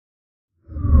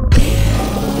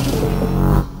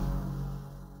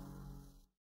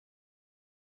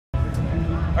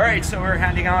right, so we're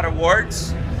handing out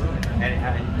awards, and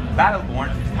Battleborn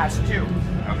has 2.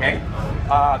 Okay,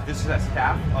 this is a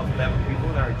staff of 11 people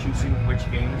that are choosing which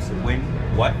games win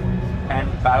what, and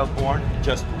Battleborn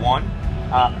just won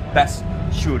Best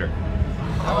Shooter.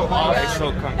 Oh, Okay,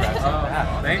 so congrats on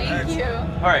that. Thank you.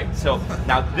 All right, so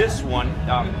now this one,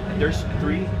 there's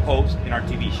 3 hosts in our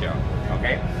TV show,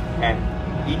 okay? And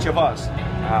each of us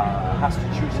has to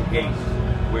choose a game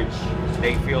which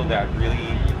they feel that really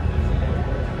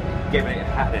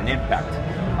had an impact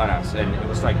on us, and it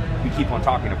was like we keep on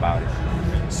talking about it.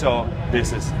 So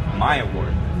this is my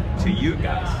award to you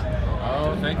guys.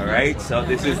 Oh, thank you. All right, so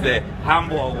this is the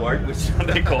Hambo Award, which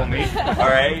they call me. All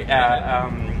right,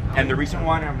 and the reason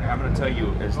why I'm going to tell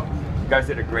you is you guys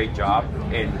did a great job.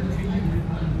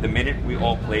 And the minute we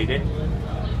all played it,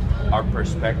 our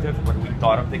perspective, what we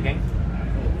thought of the game,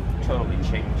 totally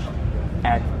changed.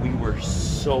 And we were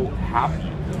so happy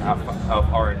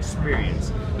of our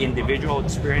experience, individual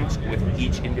experience with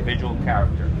each individual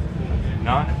character.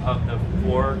 None of the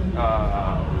 4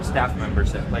 staff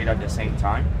members that played at the same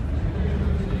time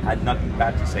had nothing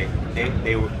bad to say.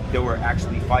 They were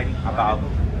actually fighting about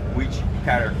which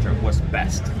character was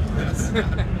best.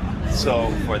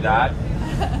 So for that,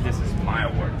 this is my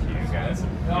award to you guys.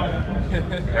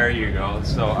 There you go.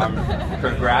 So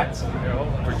congrats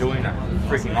for doing a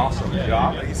freaking awesome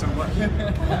job. Thank you so much.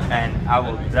 And I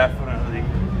will definitely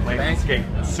play this game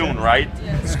soon, right?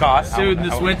 Scott? Soon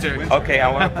this winter. Okay,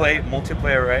 I want to play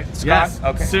multiplayer, right? Scott? Yes,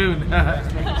 okay. soon. All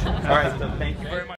right, so thank you very much.